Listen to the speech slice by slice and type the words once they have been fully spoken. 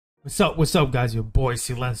What's up, guys? Your boy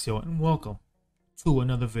Silencio, and welcome to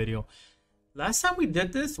another video. Last time we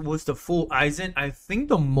did this was the full Aizen. I think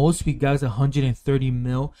the most we got is 130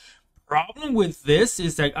 mil. Problem with this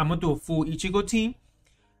is that I'm gonna do a full Ichigo team,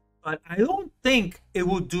 but I don't think it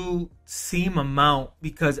will do same amount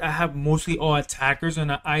because I have mostly all attackers on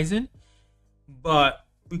the Aizen. But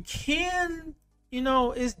we can,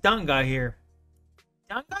 it's Dangai here.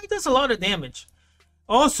 Dangai does a lot of damage.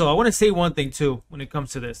 Also, I want to say one thing too when it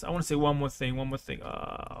comes to this. I want to say one more thing.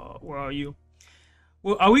 Where are you?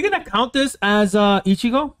 Well, are we gonna count this as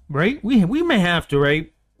Ichigo? Right? We may have to,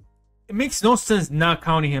 right? It makes no sense not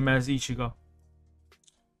counting him as Ichigo.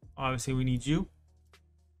 Obviously, we need you.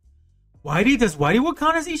 Does Whitey will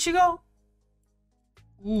count as Ichigo?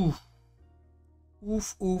 Oof.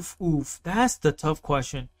 That's the tough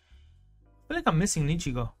question. I feel like I'm missing an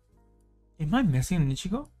Ichigo. Am I missing an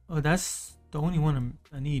Ichigo? Oh, that's the only one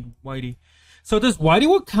I need, Whitey. So does Whitey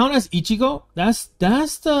will count as Ichigo? That's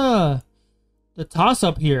the toss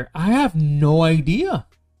up here. I have no idea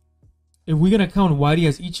if we're gonna count Whitey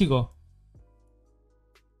as Ichigo.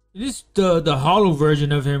 It is the hollow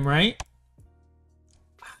version of him, right?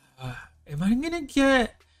 Am I gonna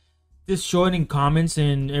get destroyed in comments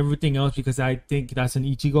and everything else because I think that's an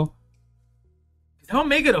Ichigo? That'll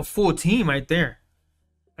make it a full team right there.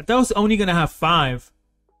 I thought I was only gonna have 5.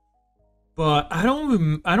 But I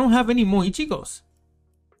don't have any more Ichigos.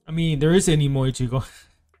 I mean, there is any more Ichigo.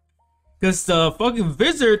 Because the fucking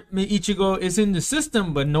Wizard Ichigo is in the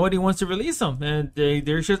system, but nobody wants to release him. And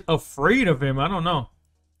they're just afraid of him. I don't know.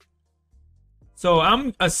 So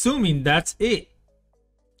I'm assuming that's it.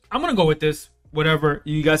 I'm going to go with this. Whatever.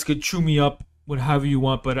 You guys could chew me up whatever you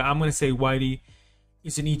want. But I'm going to say Whitey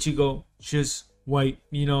is an Ichigo. Just white.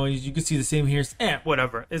 You can see the same hairs.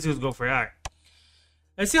 Whatever. Let's just go for it. All right.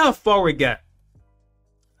 Let's see how far we get.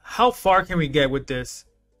 How far can we get with this?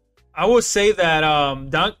 I will say that I'm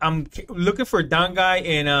looking for Dangai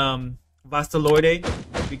and Vastaloide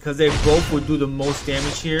because they both will do the most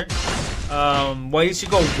damage here. White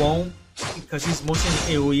Ichigo won't because he's mostly an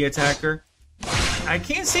AoE attacker. I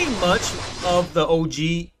can't say much of the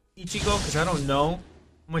OG Ichigo because I don't know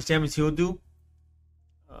how much damage he'll do.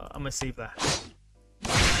 I'm gonna save that.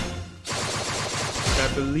 I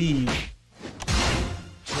believe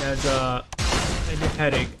he has a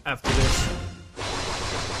headache after this.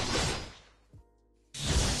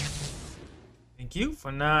 Thank you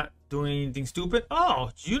for not doing anything stupid. Oh,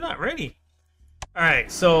 you're not ready.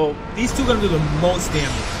 Alright, so these two are gonna do the most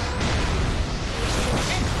damage.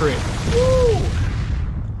 And crit. Woo!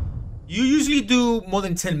 You usually do more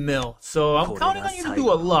than 10 mil, so I'm counting on you to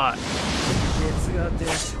do a lot.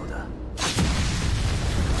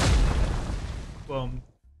 Well,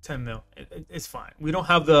 10 mil. It's fine. We don't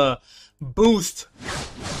have the boost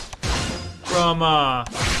from my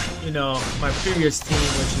previous team,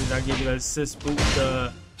 which is I give you the assist boost,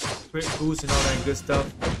 the crit boost, and all that good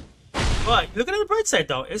stuff. But look at the bright side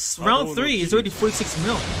though. It's round 3. It's already 46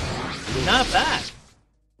 mil. Not bad.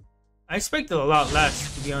 I expected a lot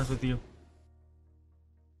less, to be honest with you.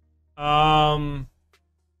 I'm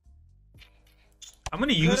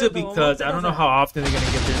gonna use it because I don't know how often they're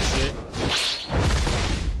gonna get this shit.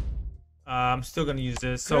 I'm still gonna use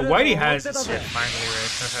this. So Whitey has this shit finally,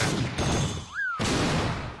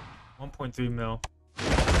 right? 1.3 mil.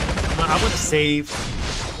 I'm gonna save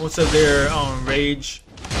most of their rage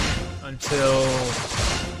until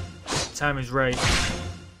time is right.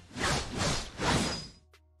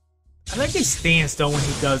 I like his stance though when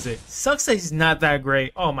he does it. Sucks that he's not that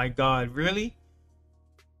great. Oh my god, really?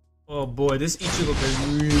 Oh boy, this Ichigo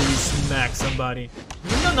can really smack somebody.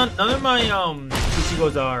 None of my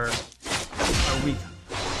Ichigos are weak.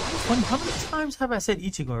 Funny, how many times have I said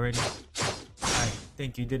Ichigo already? I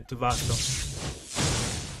think you did to Vasco.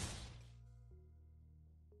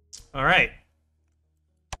 Alright.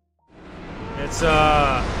 Let's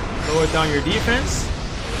lower down your defense.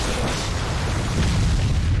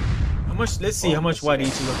 Let's see how much White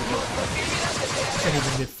Ichigo can do. I can't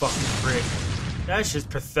even get fucking crit. That's just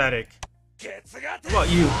pathetic. What about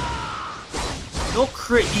you? No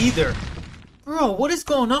crit either. Bro, what is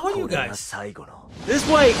going on with you guys? This is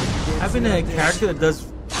why having a character that does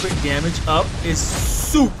quick damage up is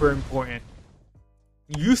super important.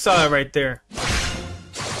 You saw it right there.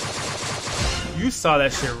 You saw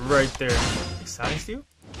that shit right there. Exciting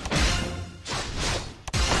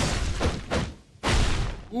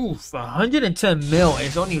you? Oof, 110 mil.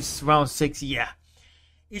 It's only round 6. Yeah.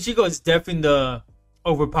 Ichigo is definitely the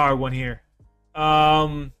overpowered one here.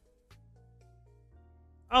 I'll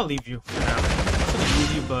leave you for now. I shouldn't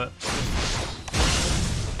leave you, but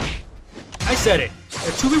I said it.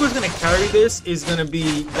 The two people that's gonna carry this is gonna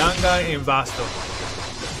be Dangai and Vasto.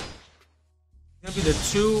 It's gonna be the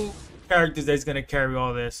two characters that's gonna carry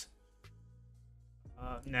all this.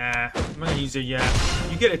 Nah, I'm not gonna use it yet.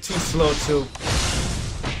 You get it too slow too.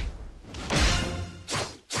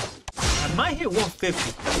 I might hit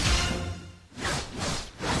 150.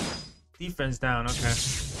 Defense down, okay.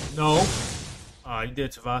 No. Oh, you did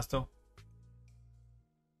it to Vasto.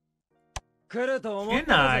 Can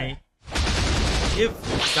I give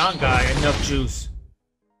Dangai enough juice?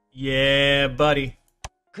 Yeah, buddy.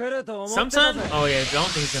 Sometime? Oh yeah, I don't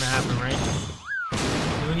think it's gonna happen, right?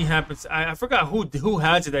 It only happens. I forgot who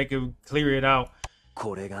has it that could clear it out.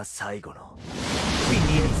 We need it.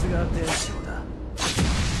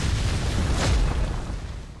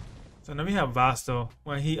 So let me have Vasto.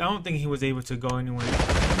 Well, I don't think he was able to go anywhere.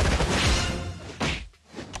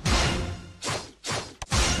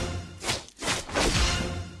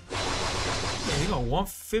 Yeah, he got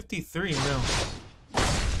 153 mil.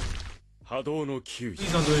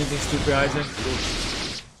 Please don't do anything stupid, Aizen.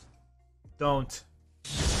 Don't.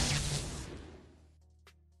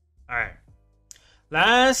 Alright.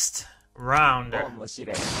 Last round. Alright, let's do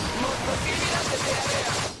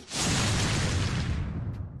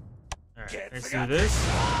this.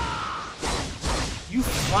 You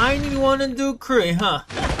finally want to do crit, huh?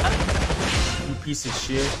 You piece of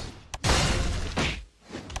shit.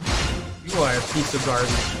 You are a piece of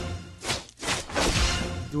garbage.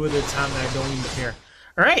 Do it at a time that I don't even care.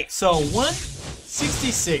 Alright, so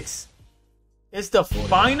 166. It's the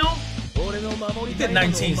final. He did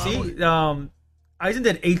 19. See? Aizen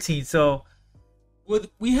did 18. So would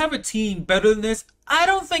we have a team better than this? I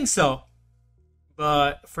don't think so.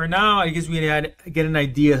 But for now, I guess we had to get an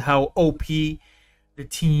idea of how OP the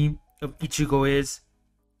team of Ichigo is.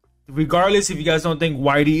 Regardless, if you guys don't think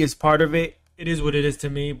Whitey is part of it, it is what it is to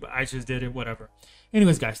me. But I just did it, whatever.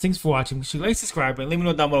 Anyways, guys, thanks for watching. Make sure you like, subscribe, and let me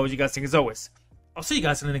know down below what you guys think as always. I'll see you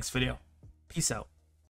guys in the next video. Peace out.